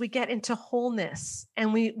Jesus, we get into wholeness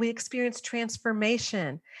and we experience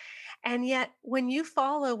transformation. And yet when you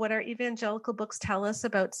follow what our evangelical books tell us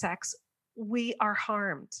about sex, we are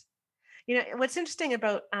harmed. What's interesting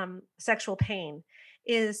about sexual pain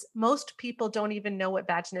is most people don't even know what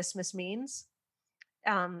vaginismus means.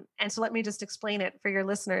 And so let me just explain it for your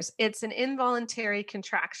listeners. It's an involuntary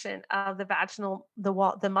contraction of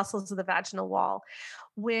the muscles of the vaginal wall,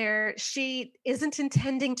 where she isn't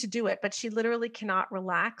intending to do it, but she literally cannot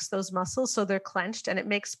relax those muscles. So they're clenched, and it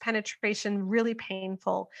makes penetration really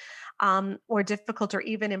painful, or difficult, or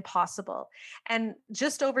even impossible. And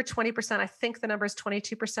just over 20%, I think the number is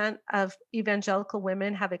 22% of evangelical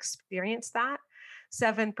women have experienced that.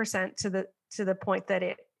 7% to the point that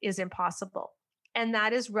is impossible. And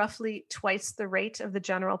that is roughly twice the rate of the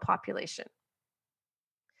general population.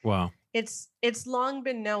 Wow. It's long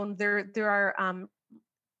been known. There are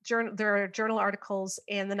journal articles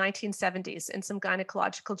in the 1970s in some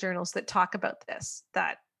gynecological journals that talk about this,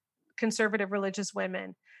 that conservative religious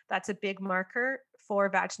women, that's a big marker for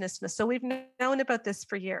vaginismus. So we've known about this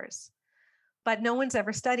for years, but no one's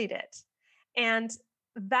ever studied it. And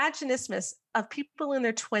vaginismus of people in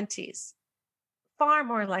their 20s, far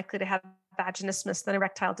more likely to have vaginismus than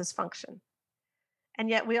erectile dysfunction. And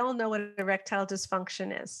yet we all know what erectile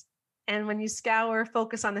dysfunction is. And when you scour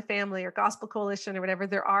Focus on the Family or Gospel Coalition or whatever,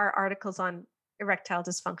 there are articles on erectile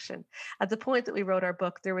dysfunction. At the point that we wrote our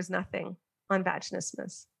book, there was nothing on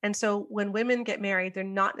vaginismus. And so when women get married, they're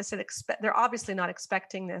not necessarily they're obviously not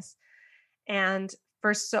expecting this. And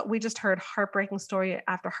so we just heard heartbreaking story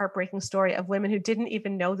after heartbreaking story of women who didn't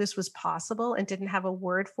even know this was possible and didn't have a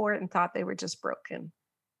word for it and thought they were just broken.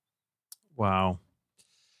 Wow.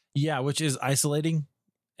 Yeah, which is isolating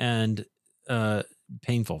and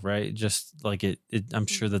painful, right? Just like it I'm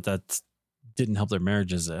sure that didn't help their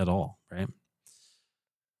marriages at all, right?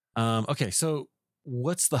 Okay, so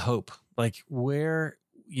what's the hope? Like where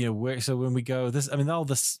so when we go all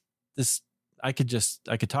this I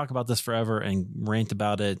could talk about this forever and rant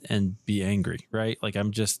about it and be angry, right? Like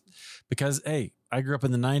because hey, I grew up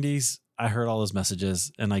in the 90s, I heard all those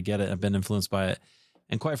messages and I get it. I've been influenced by it.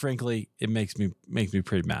 And quite frankly, it makes me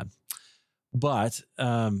pretty mad. But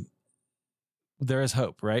there is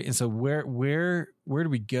hope, right? And so where do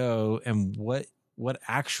we go, and what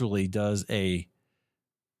actually does a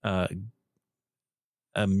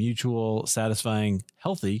mutual, satisfying,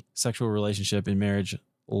 healthy sexual relationship in marriage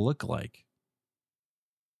look like?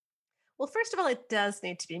 Well, first of all, it does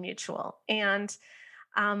need to be mutual. And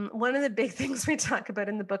one of the big things we talk about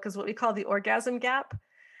in the book is what we call the orgasm gap.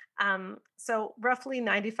 So roughly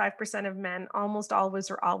 95% of men almost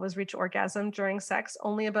always reach orgasm during sex.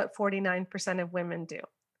 Only about 49% of women do.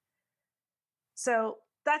 So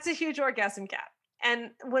that's a huge orgasm gap.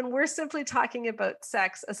 And when we're simply talking about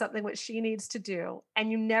sex as something which she needs to do,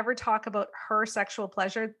 and you never talk about her sexual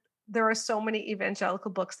pleasure, there are so many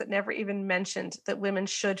evangelical books that never even mentioned that women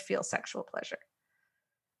should feel sexual pleasure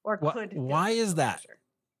or could. Why is that? Pleasure.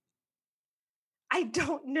 I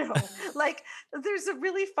don't know. Like, there's a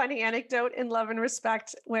really funny anecdote in Love and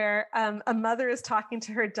Respect where a mother is talking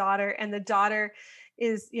to her daughter, and the daughter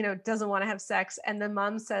doesn't want to have sex. And the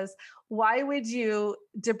mom says, why would you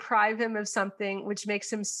deprive him of something which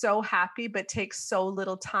makes him so happy, but takes so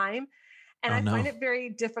little time? And I find it very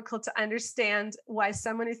difficult to understand why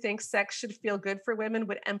someone who thinks sex should feel good for women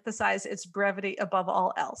would emphasize its brevity above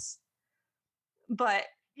all else. But,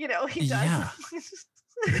 he does. Yeah.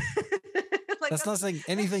 Like, that's not saying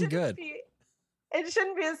anything good. It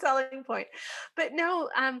shouldn't be a selling point. But no,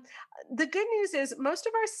 the good news is most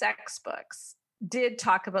of our sex books did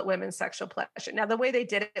talk about women's sexual pleasure. Now, the way they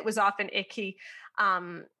did it was often icky,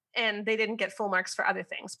 and they didn't get full marks for other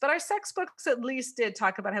things. But our sex books at least did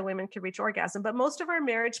talk about how women could reach orgasm. But most of our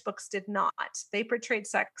marriage books did not. They portrayed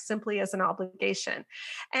sex simply as an obligation.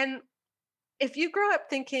 And if you grow up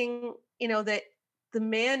thinking, that the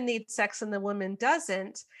man needs sex and the woman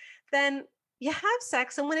doesn't, then you have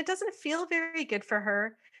sex. And when it doesn't feel very good for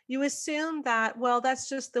her, you assume that, well, that's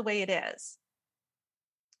just the way it is.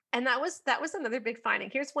 And that was another big finding.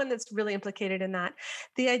 Here's one that's really implicated in that.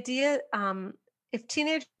 The idea, if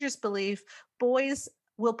teenagers believe boys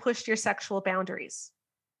will push your sexual boundaries,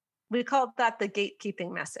 we call that the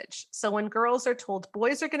gatekeeping message. So when girls are told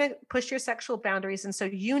boys are going to push your sexual boundaries, and so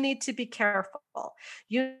you need to be careful.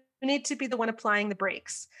 You need to be the one applying the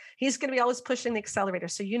brakes. He's going to be always pushing the accelerator,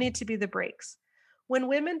 so you need to be the brakes. When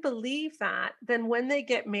women believe that, then when they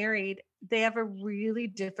get married, they have a really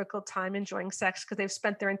difficult time enjoying sex because they've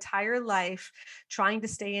spent their entire life trying to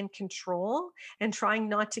stay in control and trying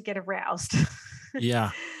not to get aroused.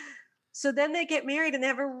 Yeah. So then they get married and they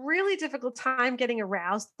have a really difficult time getting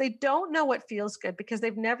aroused. They don't know what feels good because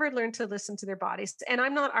they've never learned to listen to their bodies. And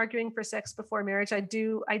I'm not arguing for sex before marriage. I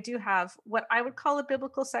do have what I would call a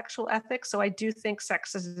biblical sexual ethic. So I do think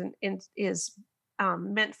sex is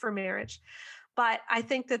meant for marriage. But I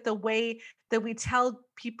think that the way that we tell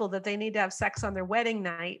people that they need to have sex on their wedding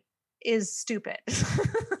night is stupid.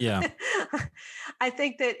 Yeah. I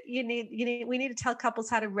think that we need to tell couples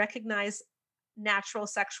how to recognize natural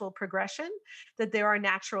sexual progression, that there are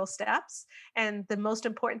natural steps. And the most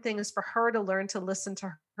important thing is for her to learn to listen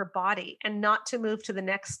to her body and not to move to the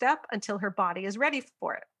next step until her body is ready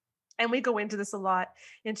for it. And we go into this a lot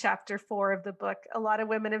in chapter 4 of the book. A lot of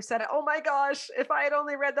women have said, oh my gosh, if I had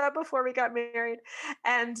only read that before we got married.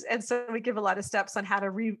 And so we give a lot of steps on how to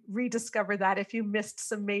rediscover that if you missed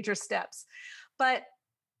some major steps. But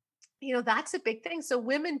that's a big thing. So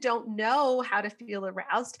women don't know how to feel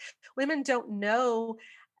aroused. Women don't know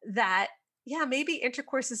that, maybe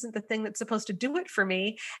intercourse isn't the thing that's supposed to do it for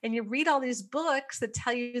me. And you read all these books that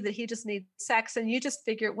tell you that he just needs sex, and you just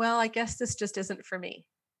figure, well, I guess this just isn't for me.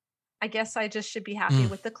 I guess I just should be happy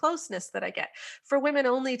with the closeness that I get. For Women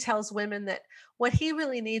Only tells women that what he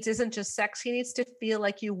really needs isn't just sex. He needs to feel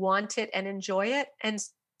like you want it and enjoy it. And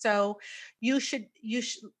so you should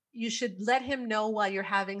let him know while you're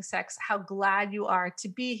having sex how glad you are to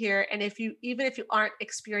be here. And even if you aren't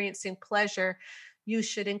experiencing pleasure, you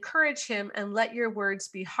should encourage him and let your words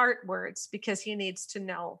be heart words, because he needs to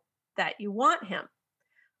know that you want him.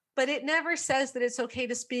 But it never says that it's okay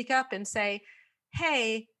to speak up and say,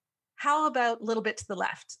 hey, how about a little bit to the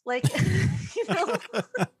left? Like,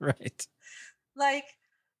 Right. Like,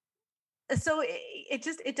 so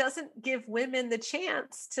it doesn't give women the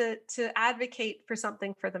chance to advocate for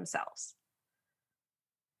something for themselves.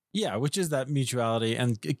 Yeah, which is that mutuality,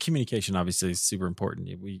 and communication obviously is super important.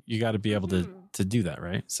 You got to be able to do that,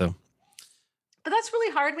 right? So, but that's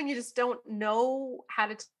really hard when you just don't know how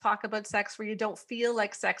to talk about sex, where you don't feel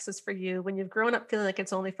like sex is for you, when you've grown up feeling like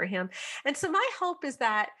it's only for him. And so my hope is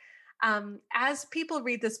that as people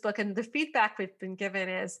read this book, and the feedback we've been given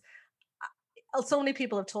is, so many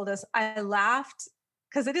people have told us, I laughed,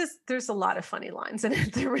 because there's a lot of funny lines in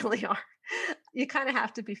it. There really are. You kind of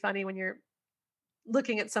have to be funny when you're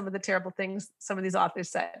looking at some of the terrible things some of these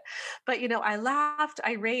authors said. But, I laughed,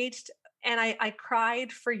 I raged, and I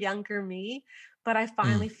cried for younger me, but I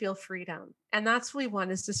finally feel freedom. And that's what we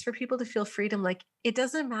want, is just for people to feel freedom. Like, it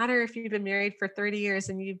doesn't matter if you've been married for 30 years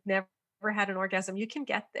and you've never had an orgasm, you can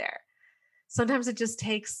get there. Sometimes it just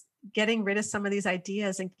takes getting rid of some of these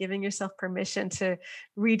ideas and giving yourself permission to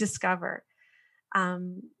rediscover.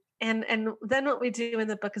 And then what we do in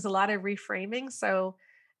the book is a lot of reframing. So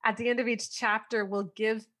at the end of each chapter, we'll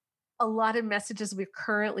give a lot of messages we're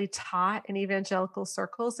currently taught in evangelical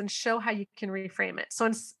circles and show how you can reframe it.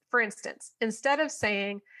 So for instance, instead of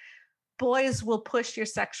saying, boys will push your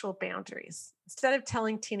sexual boundaries, instead of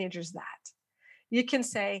telling teenagers that, you can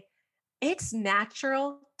say, it's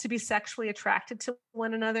natural to be sexually attracted to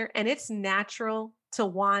one another, and it's natural to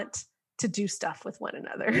want to do stuff with one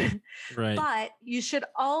another. Right. But you should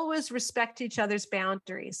always respect each other's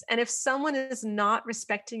boundaries. And if someone is not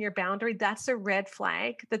respecting your boundary, that's a red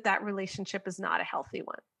flag that relationship is not a healthy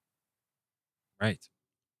one. Right.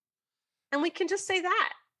 And we can just say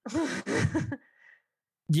that.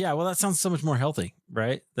 Yeah. Well, that sounds so much more healthy,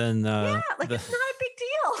 right? Than it's not a big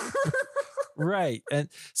deal. Right. And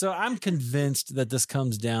so I'm convinced that this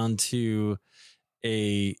comes down to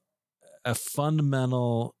a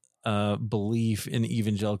fundamental belief in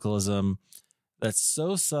evangelicalism that's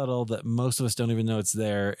so subtle that most of us don't even know it's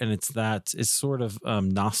there. And it's sort of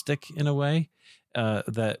Gnostic in a way,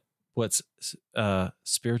 that what's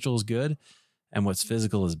spiritual is good and what's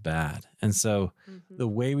physical is bad. And so the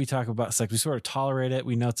way we talk about sex, we sort of tolerate it.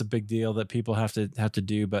 We know it's a big deal that people have to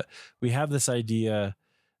do, but we have this idea,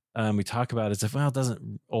 we talk about it as if, well, it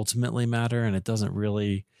doesn't ultimately matter, and it doesn't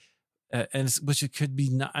really, which it could be,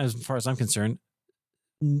 not, as far as I'm concerned,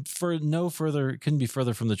 couldn't be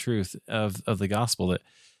further from the truth of the gospel, that,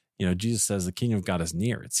 Jesus says the kingdom of God is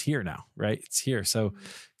near. It's here now, right? It's here. So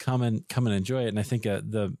come and enjoy it. And I think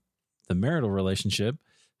the marital relationship,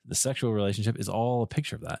 the sexual relationship, is all a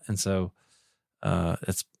picture of that. And so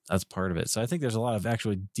that's part of it. So I think there's a lot of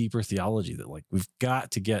actually deeper theology that, like, we've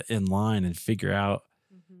got to get in line and figure out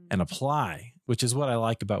and apply, which is what I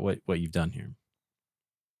like about what you've done here.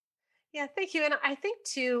 Yeah, thank you. And I think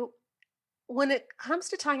too, when it comes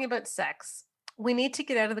to talking about sex, we need to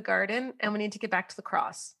get out of the garden and we need to get back to the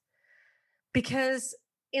cross. Because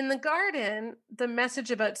in the garden, the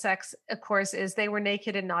message about sex, of course, is they were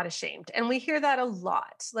naked and not ashamed. And we hear that a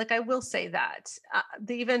lot. Like, I will say that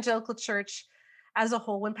the evangelical church as a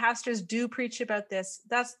whole, when pastors do preach about this,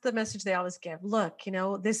 that's the message they always give. Look,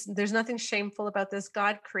 there's nothing shameful about this.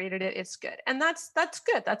 God created it. It's good. And that's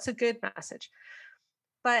good. That's a good message.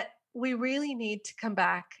 But we really need to come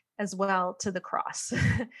back as well to the cross.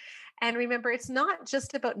 And remember, it's not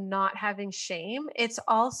just about not having shame. It's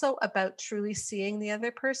also about truly seeing the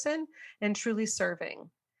other person and truly serving.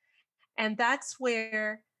 And that's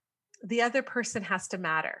where the other person has to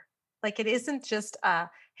matter. Like, it isn't just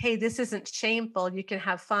hey, this isn't shameful, you can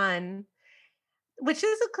have fun, which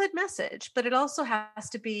is a good message, but it also has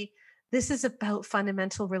to be, this is about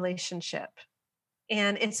fundamental relationship.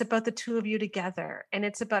 And it's about the two of you together. And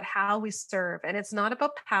it's about how we serve. And it's not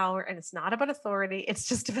about power and it's not about authority. It's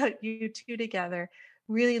just about you two together,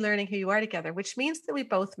 really learning who you are together, which means that we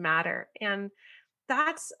both matter. And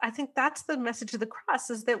I think that's the message of the cross,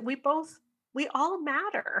 is that we all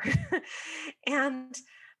matter. And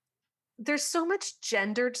there's so much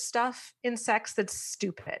gendered stuff in sex that's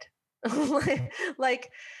stupid. like,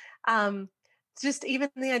 just even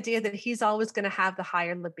the idea that he's always going to have the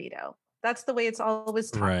higher libido. That's the way it's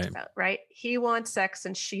always talked about, right? He wants sex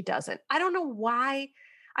and she doesn't. I don't know why.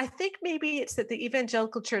 I think maybe it's that the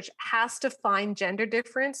evangelical church has to find gender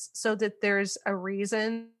difference so that there's a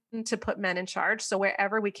reason to put men in charge. So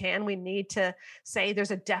wherever we can, we need to say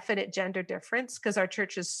there's a definite gender difference, because our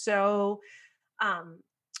church is so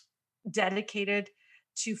dedicated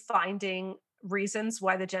to finding reasons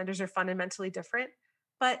why the genders are fundamentally different.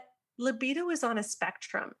 But libido is on a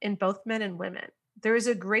spectrum in both men and women. There is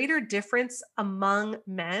a greater difference among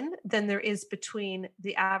men than there is between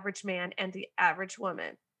the average man and the average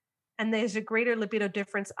woman. And there's a greater libido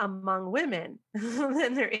difference among women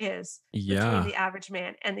than there is between the average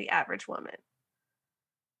man and the average woman.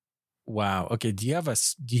 Wow. Okay. Do you have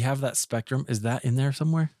that spectrum? Is that in there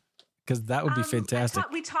somewhere? Because that would be fantastic.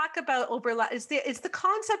 We talk about overlap. It's the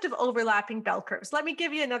concept of overlapping bell curves. Let me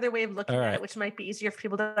give you another way of looking at it, which might be easier for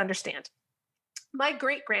people to understand. My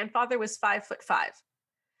great grandfather was 5'5".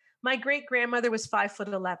 My great grandmother was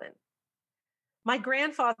 5'11". My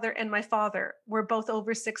grandfather and my father were both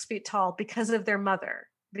over 6 feet tall because of their mother,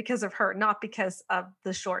 because of her, not because of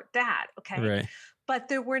the short dad. Okay. Right. But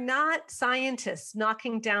there were not scientists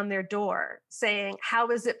knocking down their door saying, how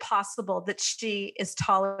is it possible that she is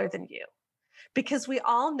taller than you? Because we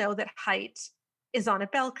all know that height is on a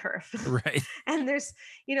bell curve. Right. And there's,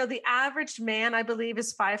 the average man, I believe,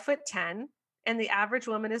 is 5'10", and the average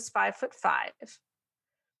woman is 5'5".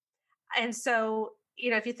 And so,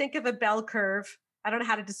 if you think of a bell curve, I don't know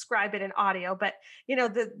how to describe it in audio, but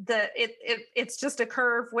it's just a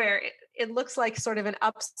curve where it looks like sort of an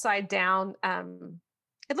upside down.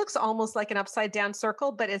 It looks almost like an upside down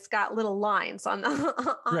circle, but it's got little lines on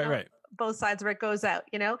right. Both sides where it goes out,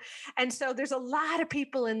 And so there's a lot of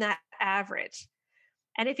people in that average.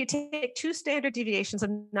 And if you take two standard deviations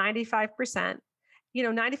of 95%,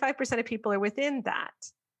 95% of people are within that.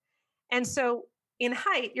 And so in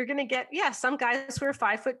height, you're going to get, some guys who are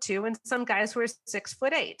 5'2" and some guys who are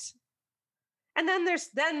 6'8". And then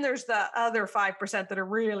there's the other 5% that are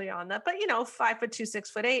really on that. But 5'2",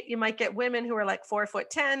 6'8", you might get women who are like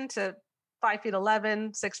 4'10" to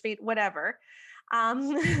 5'11", 6 feet, whatever.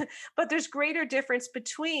 But there's greater difference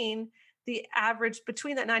between the average,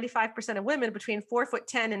 between that 95% of women between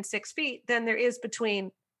 4'10" and 6 feet than there is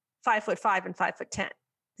between 5'5" and 5'10",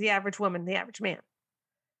 the average woman, the average man.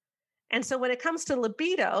 And so when it comes to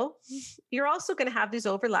libido, you're also going to have these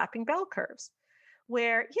overlapping bell curves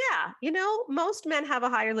where, most men have a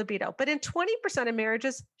higher libido, but in 20% of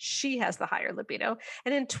marriages, she has the higher libido.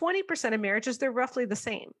 And in 20% of marriages, they're roughly the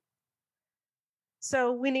same.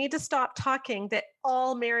 So we need to stop talking that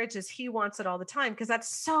all marriages, he wants it all the time, because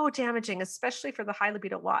that's so damaging, especially for the high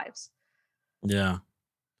libido wives. Yeah.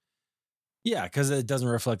 Yeah, because it doesn't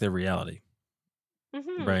reflect their reality.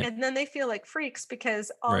 Mm-hmm. Right. And then they feel like freaks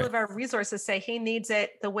because all of our resources say he needs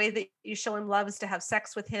it. The way that you show him love is to have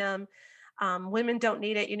sex with him. Women don't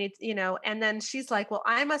need it. You need, and then she's like, well,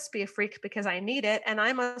 I must be a freak because I need it. And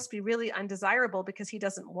I must be really undesirable because he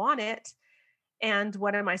doesn't want it. And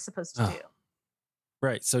what am I supposed to do?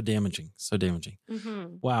 Right. So damaging. Mm-hmm.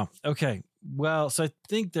 Wow. Okay. Well, so I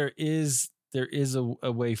think there is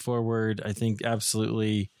a way forward. I think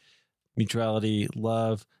absolutely mutuality,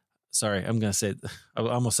 love. Sorry, I'm going to say, I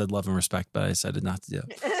almost said love and respect, but I decided not to do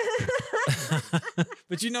it.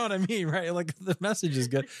 But you know what I mean, right? Like the message is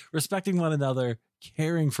good. Respecting one another,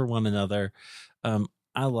 caring for one another.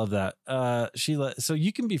 I love that. Sheila, so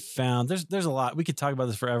you can be found. There's a lot. We could talk about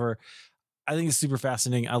this forever. I think it's super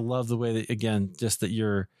fascinating. I love the way that, again, just that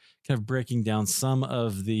you're kind of breaking down some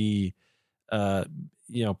of the,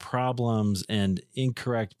 problems and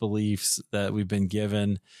incorrect beliefs that we've been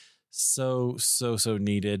given. So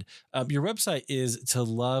needed. Your website is to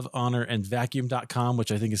love, honor, and vacuum.com,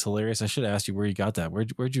 which I think is hilarious. I should have asked you where you got that.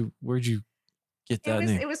 Where'd you get that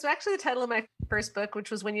name? It was actually the title of my first book, which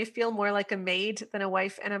was When You Feel More Like a Maid Than a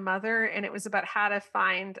Wife and a Mother. And it was about how to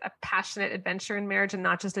find a passionate adventure in marriage and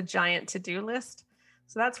not just a giant to-do list.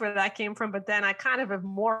 So that's where that came from. But then I kind of have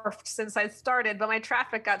morphed since I started, but my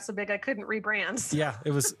traffic got so big I couldn't rebrand. Yeah,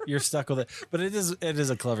 you're stuck with it. But it is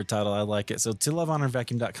a clever title. I like it. So to love, honor, and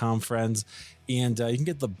vacuum.com, friends. And you can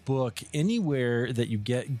get the book anywhere that you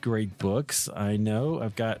get great books. I know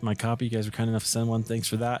I've got my copy. You guys were kind enough to send one. Thanks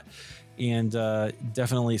for that. And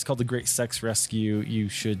definitely, it's called The Great Sex Rescue. You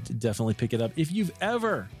should definitely pick it up. If you've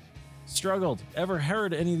ever struggled, ever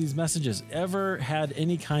heard any of these messages, ever had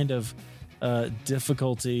any kind of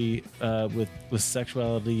difficulty with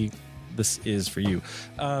sexuality, this is for you.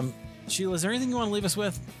 Sheila, is there anything you want to leave us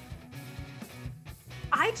with?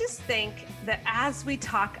 I just think that as we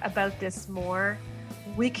talk about this more,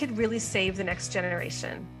 we could really save the next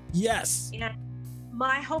generation. Yes. And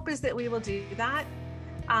my hope is that we will do that.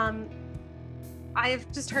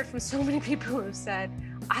 I've just heard from so many people who've said,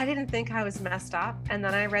 I didn't think I was messed up. And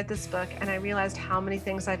then I read this book and I realized how many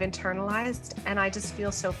things I've internalized, and I just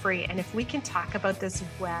feel so free. And if we can talk about this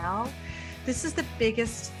well, this is the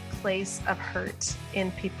biggest place of hurt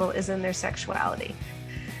in people, is in their sexuality.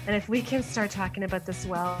 And if we can start talking about this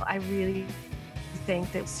well, I really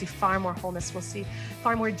think that we'll see far more wholeness. We'll see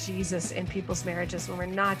far more Jesus in people's marriages, when we're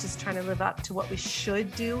not just trying to live up to what we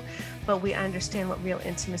should do, but we understand what real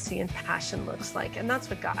intimacy and passion looks like. And that's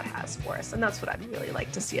what God has for us. And that's what I'd really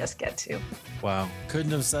like to see us get to. Wow.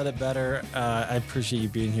 Couldn't have said it better. I appreciate you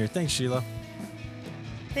being here. Thanks, Sheila.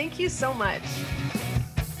 Thank you so much.